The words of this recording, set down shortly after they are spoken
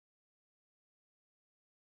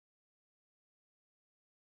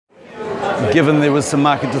given there was some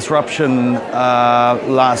market disruption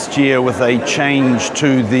last year with a change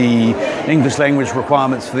to the English language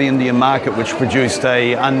requirements for the Indian market, which produced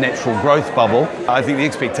a unnatural growth bubble. I think the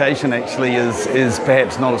expectation actually is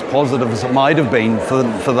perhaps not as positive as it might have been for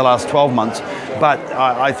the last 12 months, but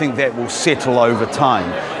I think that will settle over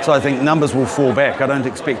time. So I think numbers will fall back. I don't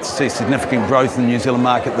expect to see significant growth in the New Zealand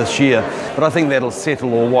market this year, but I think that'll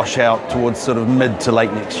settle or wash out towards sort of mid to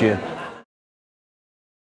late next year.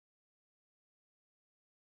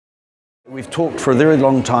 We've talked for a very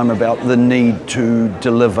long time about the need to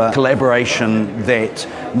deliver collaboration that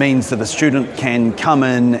means that a student can come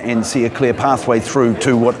in and see a clear pathway through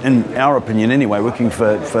to what, in our opinion anyway, working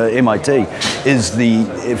for MIT, is the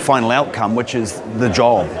final outcome, which is the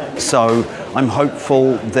job. So I'm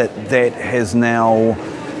hopeful that that has now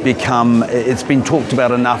become, it's been talked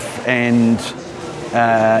about enough, and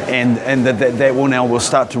that we'll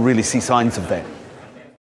start to really see signs of that.